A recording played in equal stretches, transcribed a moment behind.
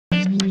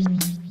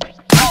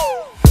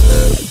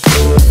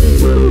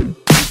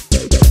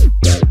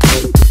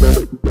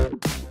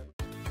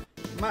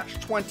Match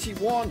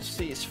 21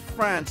 sees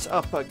France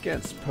up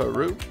against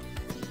Peru.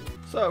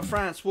 So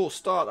France will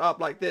start up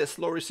like this: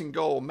 Lloris in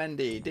goal,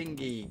 Mendy,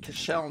 Dingy,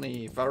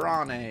 Koscielny,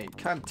 Varane,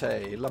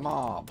 Kante,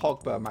 Lamar,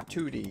 Pogba,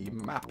 Matuidi,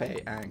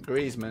 Mbappe and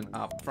Griezmann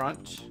up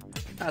front.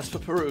 As for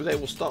Peru, they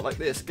will start like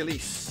this: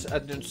 Galice,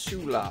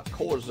 Adensula,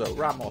 Corzo,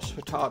 Ramos,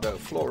 Hurtado,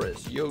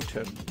 Flores,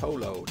 Yotun,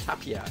 Polo,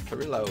 Tapia,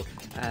 Carrillo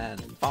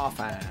and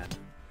Farfan.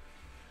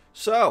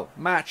 So,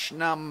 match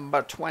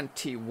number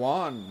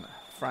 21.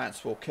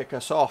 France will kick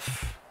us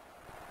off.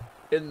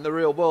 In the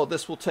real world,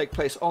 this will take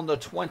place on the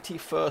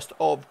 21st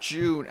of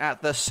June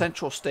at the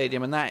Central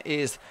Stadium, and that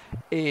is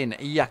in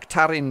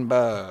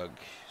Yekaterinburg,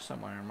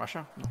 somewhere in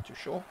Russia, not too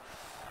sure.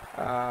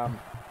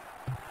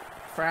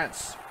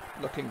 France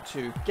looking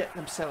to get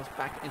themselves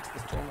back into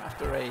this tournament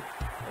after a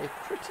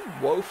pretty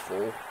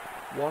woeful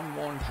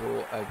 1-1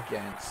 draw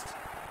against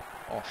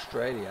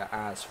Australia.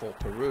 As for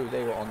Peru,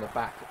 they were on the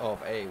back of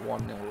a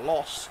 1-0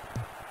 loss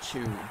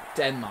to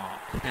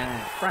Denmark,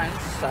 and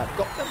France have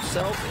got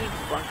themselves in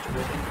front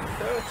within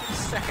 30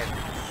 seconds.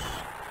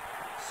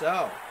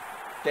 So,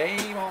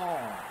 game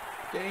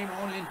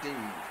on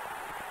indeed.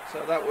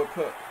 So that would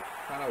put,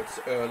 I know it's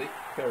early,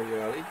 very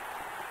early,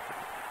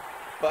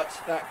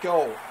 but that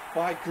goal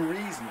by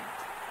Griezmann,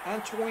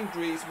 Antoine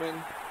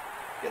Griezmann,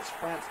 gets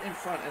France in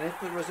front, and if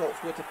the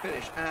results were to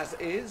finish as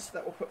is,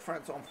 that will put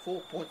France on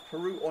 4 points,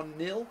 Peru on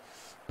 0,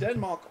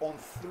 Denmark on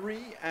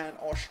 3, and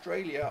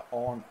Australia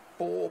on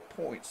 4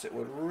 points. It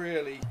would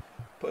really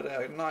put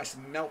a nice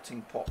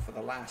melting pot for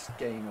the last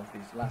game of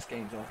these last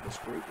games of this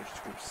group, which is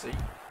Group C.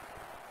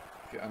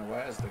 If you're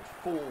unaware, the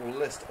full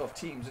list of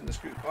teams in this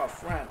group are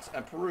France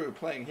and Peru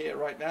playing here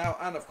right now,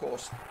 and of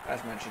course,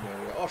 as mentioned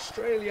earlier,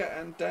 Australia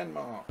and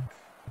Denmark.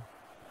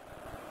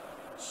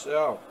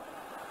 So,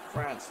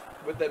 France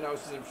with their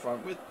noses in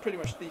front, with pretty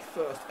much the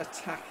first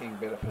attacking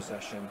bit of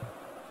possession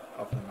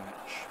of the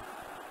match.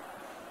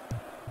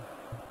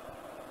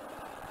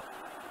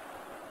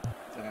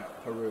 Now,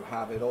 Peru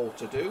have it all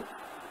to do.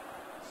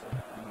 So,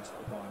 nice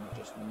little line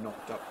just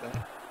knocked up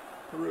there.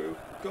 Peru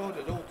got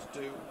it all to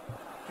do.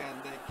 Can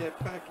they get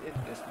back in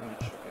this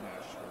match? Okay, now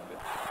just a little bit.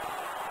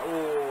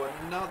 Oh,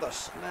 another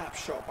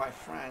snapshot by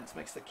France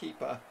makes the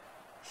keeper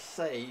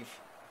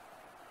save.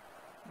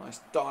 Nice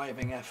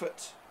diving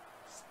effort.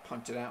 It's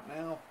punted out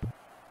now.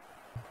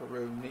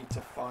 Peru need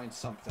to find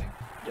something.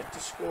 Yet to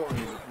score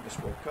in this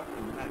World Cup,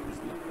 and that is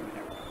not going to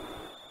help.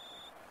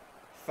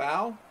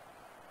 Foul.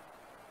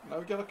 No,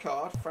 we got a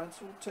card.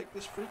 France will take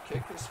this free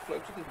kick that's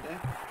floated in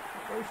there.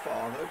 Not very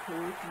far though.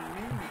 Peru can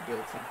maybe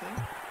build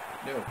something.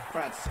 No,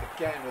 France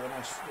again with a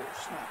nice little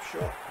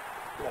snapshot.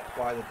 Blocked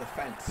by the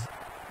defence.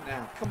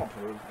 Now, come on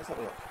Peru, let's have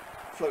a look.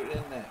 Floated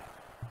in there.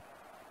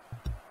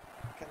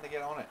 Can they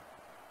get on it?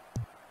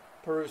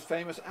 Peru's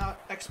famous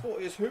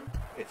export is who?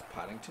 It's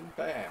Paddington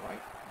Bear,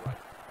 right? Right.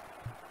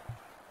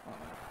 Oh,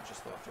 no,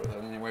 just thought I'd throw that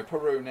in anyway.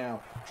 Peru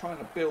now trying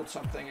to build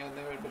something in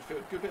there in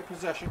midfield. Good bit of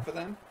possession for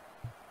them.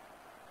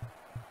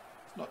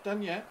 It's not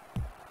done yet.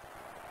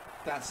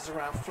 Dances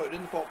around, floating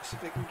in the box.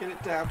 If they can get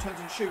it down, turns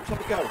and shoots. Have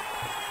a go.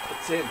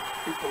 It's in.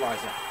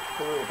 Equaliser.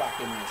 Peru back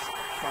in this.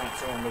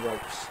 France are on the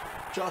ropes.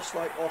 Just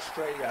like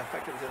Australia. I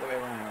think it was the other way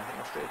around. I think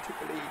Australia took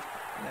the lead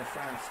and then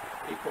France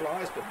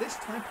equalised. But this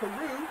time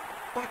Peru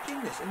back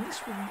in this. And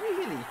this will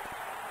really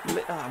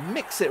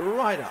mix it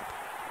right up.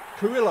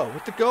 Carrillo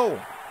with the goal.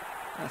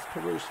 That's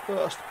Peru's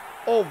first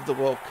of the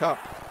World Cup.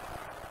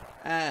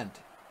 And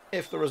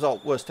if the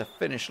result was to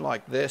finish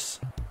like this,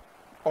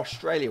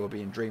 Australia will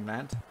be in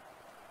dreamland.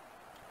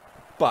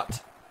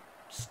 But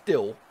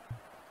still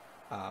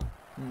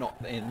not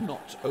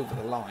over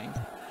the line.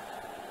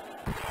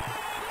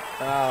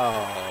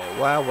 Oh,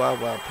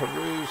 well.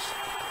 Peru's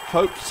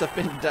hopes have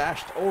been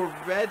dashed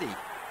already.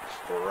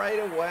 Straight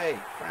away,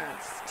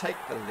 France take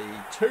the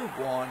lead,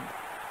 2-1.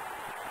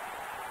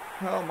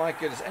 Oh my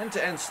goodness,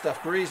 end-to-end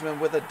stuff. Griezmann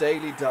with a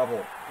daily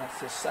double. That's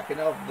his second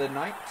of the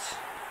night.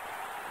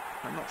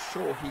 I'm not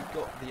sure he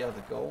got the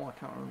other goal. I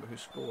can't remember who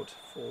scored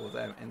for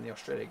them in the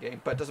Australia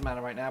game. But it doesn't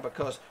matter right now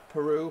because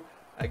Peru,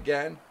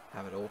 again,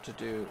 have it all to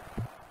do.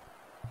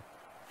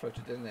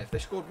 Floated in there. If they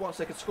scored once,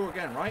 they could score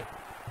again, right?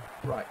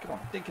 Right, come on,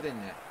 dink it in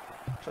there.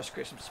 Try to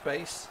create some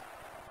space.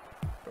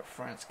 But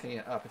France clean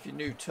it up. If you're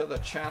new to the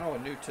channel or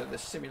new to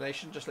this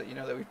simulation, just let you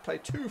know that we've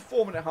played 2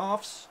 4-minute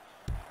halves.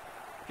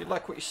 If you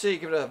like what you see,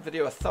 give the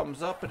video a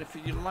thumbs up. And if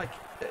you like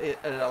it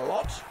a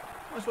lot,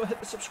 might as well hit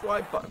the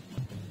subscribe button.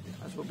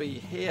 As we'll be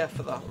here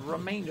for the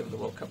remainder of the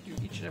World Cup, do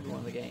each and every one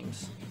of the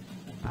games,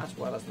 as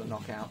well as the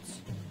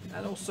knockouts.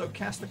 And also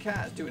Cast the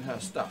Cat is doing her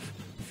stuff.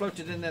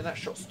 Floated in there, that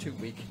shot's too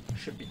weak.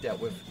 Should be dealt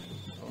with.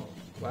 Oh,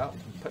 well,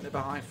 putting it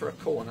behind for a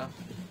corner.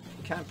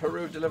 Can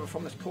Peru deliver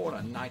from this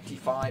corner?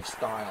 95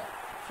 style.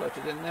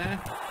 Floated in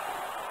there.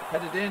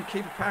 Headed in,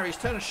 keeper parries,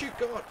 turn and shoot,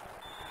 God!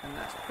 And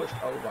that's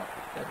pushed over.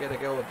 They'll get a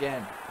go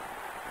again.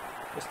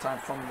 This time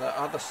from the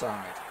other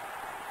side.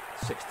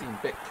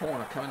 16-bit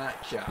corner coming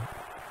at ya.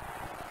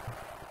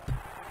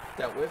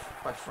 Dealt with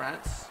by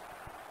France.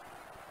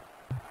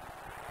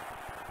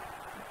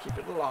 Keep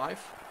it alive.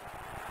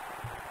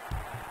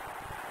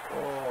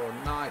 Oh,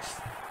 nice.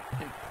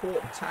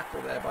 Important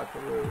tackle there by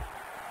Peru.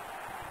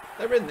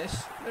 They're in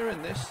this. They're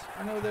in this.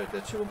 I know they're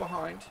 2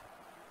 behind.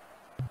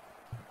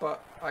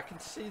 But I can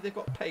see they've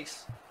got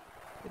pace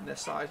in their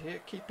side here.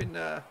 Keeping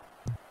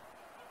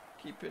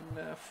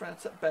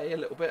France at bay a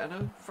little bit. I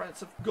know France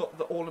have got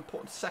the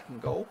all-important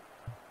second goal.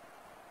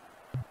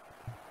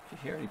 If you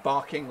hear any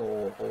barking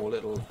or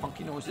little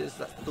funky noises,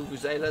 that's the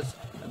vuvuzelas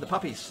and the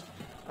puppies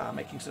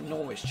making some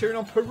noise. Cheering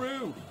on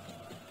Peru.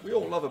 We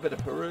all love a bit of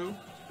Peru.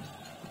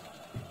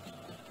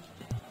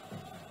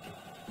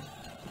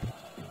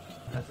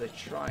 As they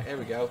try, here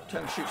we go.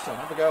 Turn and shoot some.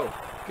 Have a go.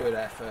 Good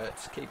effort.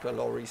 Keeper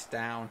Lloris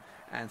down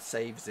and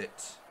saves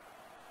it.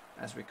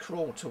 As we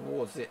crawl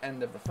towards the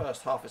end of the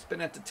first half, it's been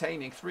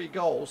entertaining. 3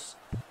 goals.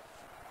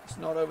 It's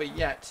not over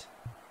yet.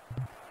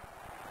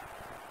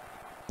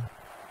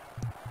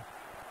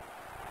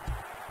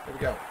 Here we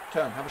go.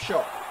 Turn. Have a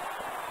shot.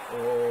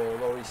 Oh,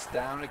 Lloris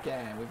down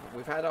again.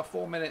 We've had our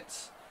 4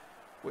 minutes.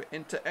 We're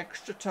into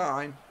extra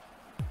time.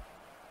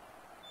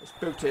 It's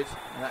booted,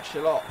 and that's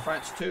your lot.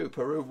 France 2,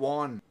 Peru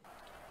 1.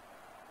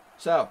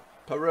 So,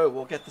 Peru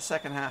will get the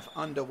second half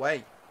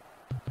underway.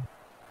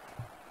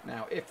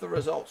 Now, if the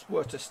results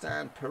were to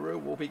stand, Peru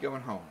will be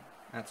going home.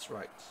 That's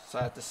right.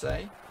 Sad to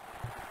say.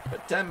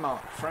 But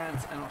Denmark,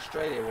 France and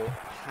Australia will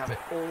have it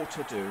all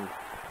to do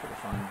for the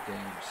final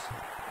games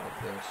of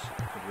this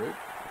group.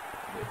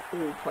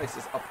 With all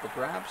places up for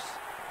grabs.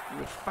 You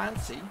would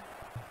fancy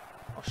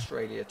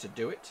Australia to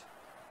do it.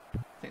 I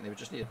think they would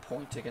just need a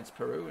point against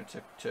Peru and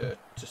to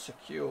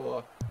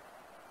secure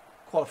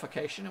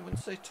qualification. I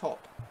wouldn't say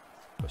top,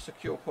 but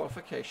secure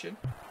qualification.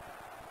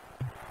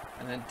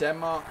 And then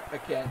Denmark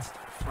against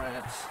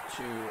France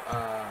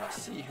to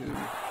see who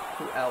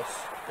else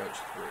goes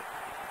through.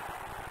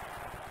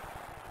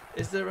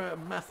 Is there a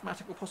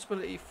mathematical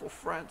possibility for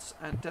France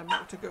and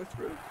Denmark to go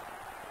through?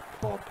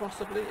 Or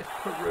possibly if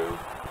Peru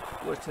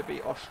were to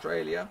beat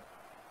Australia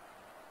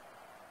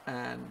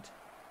and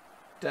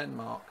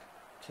Denmark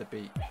to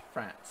beat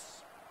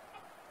France.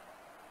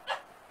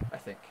 I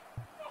think.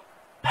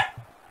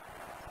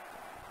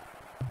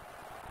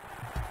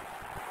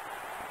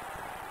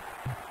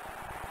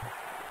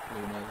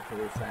 Luna, the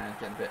Peru fan,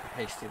 getting a bit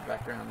hasty in the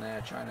background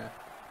there, trying to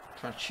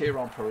cheer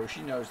on Peru.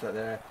 She knows that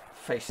they're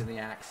facing the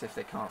axe if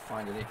they can't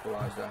find an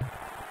equaliser.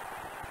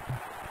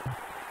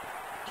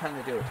 Can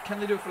they do it? Can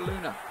they do it for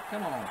Luna?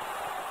 Come on.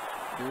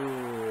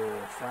 Ooh,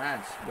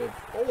 France. With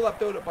all that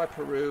build-up by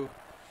Peru,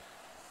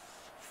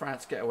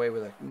 France get away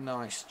with a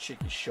nice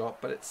cheeky shot,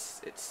 but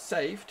it's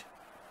saved.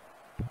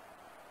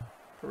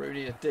 Peru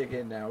need to dig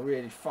in now,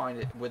 really find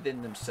it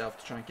within themselves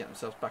to try and get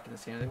themselves back in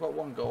this game. They've got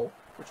 1 goal,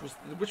 which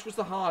was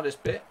the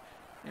hardest bit.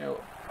 You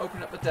know,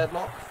 open up the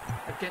deadlock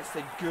against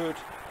a good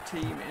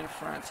team in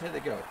France. Here they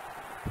go.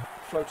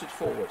 Floated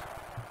forward.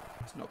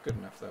 It's not good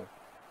enough though.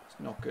 It's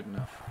not good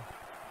enough.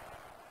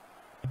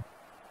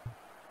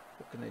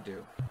 What can they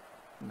do?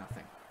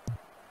 Nothing.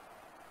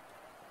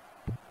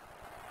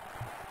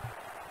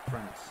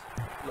 France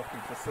looking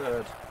for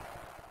third.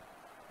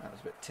 That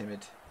was a bit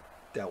timid.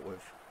 Dealt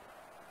with.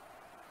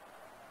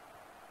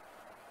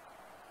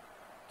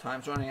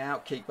 Time's running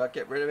out. Keeper,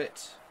 get rid of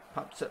it.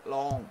 Pumps it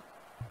long.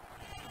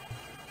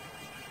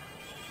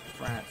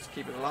 France,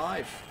 keep it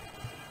alive.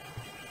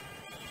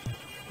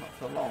 Not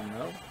for long,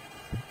 no.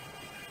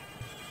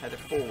 Head it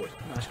forward.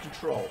 Nice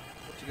control.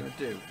 What's he going to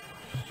do?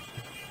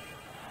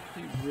 Is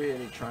he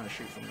really trying to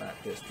shoot from that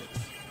distance?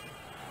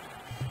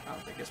 I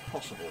don't think it's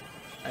possible.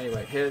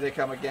 Anyway, here they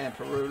come again.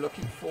 Peru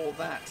looking for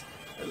that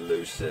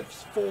elusive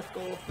 4th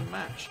goal of the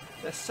match.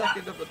 Their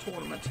 2nd of the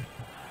tournament.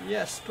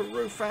 Yes,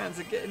 Peru fans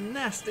are getting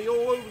nasty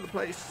all over the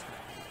place.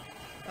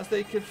 As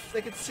they could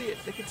see it.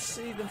 They could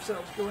see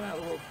themselves going out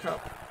of the World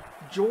Cup.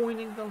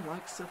 Joining the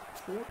likes of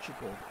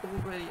Portugal.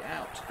 Already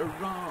out.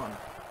 Iran.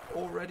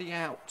 Already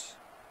out.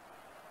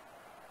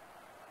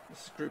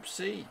 This is Group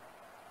C.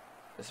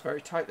 It's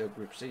very tight though,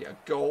 Group C. A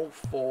goal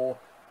for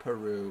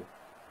Peru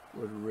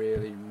would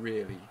really,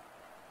 really...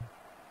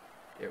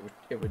 It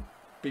would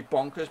be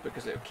bonkers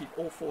because it would keep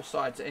all 4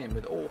 sides in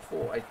with all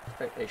 4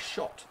 a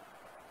shot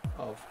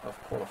of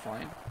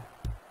qualifying.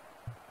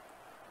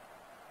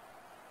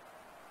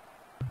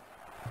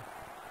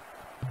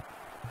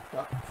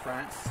 But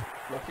France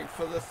looking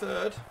for the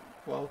 3rd.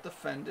 Well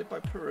defended by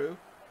Peru.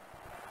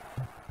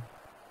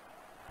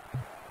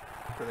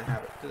 Do they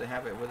have it? Do they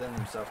have it within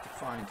themselves to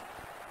find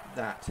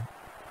that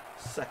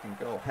 2nd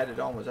goal? Headed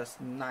onwards. That's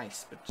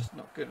nice, but just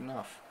not good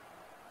enough.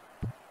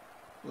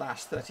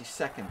 Last 30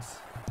 seconds.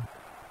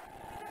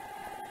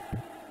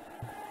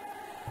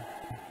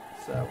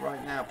 So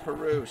right now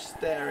Peru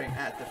staring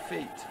at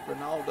defeat.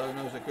 Ronaldo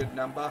knows a good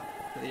number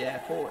for the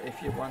airport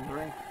if you're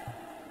wondering.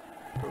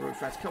 Peru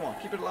fans, come on,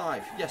 keep it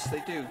alive. Yes,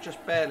 they do,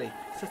 just barely.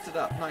 Sets it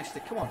up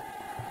nicely, come on.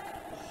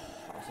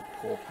 Oh, that was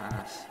a poor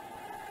pass.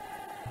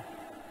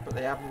 But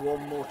they have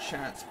 1 more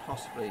chance,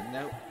 possibly.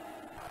 Nope.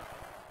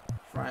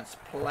 France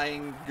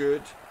playing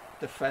good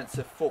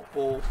defensive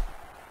football,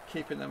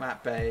 keeping them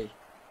at bay.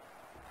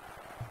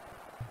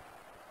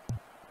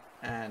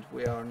 And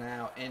we are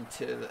now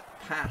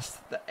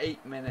past the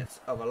 8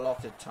 minutes of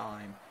allotted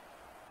time.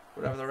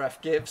 Whatever the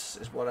ref gives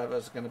is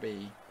whatever's going to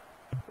be.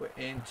 We're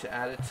into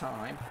added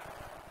time.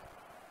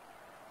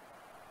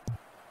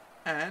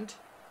 And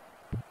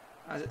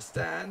as it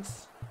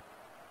stands,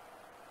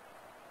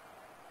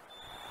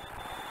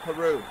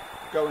 Peru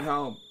going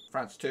home.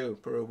 France 2,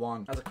 Peru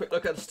 1. As a quick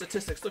look at the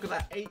statistics, look at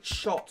that. 8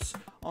 shots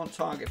on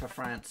target for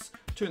France.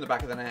 2 in the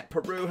back of the net.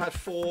 Peru had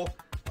 4,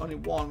 only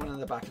 1 went in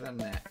the back of the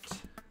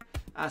net.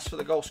 As for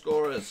the goal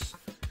scorers,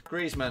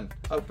 Griezmann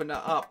opened it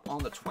up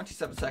on the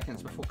 27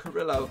 seconds before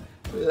Carrillo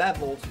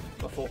levelled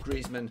before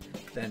Griezmann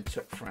then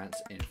took France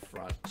in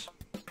front.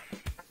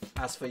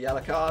 As for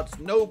yellow cards,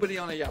 nobody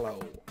on a yellow.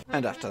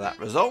 And after that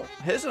result,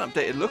 here's an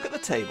updated look at the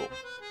table.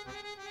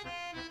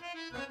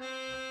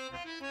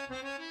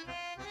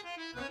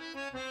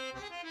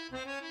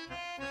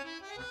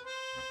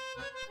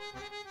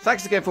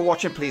 Thanks again for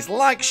watching. Please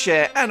like,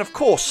 share, and of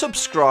course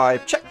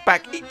subscribe. Check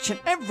back each and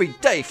every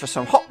day for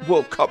some hot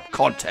World Cup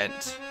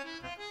content.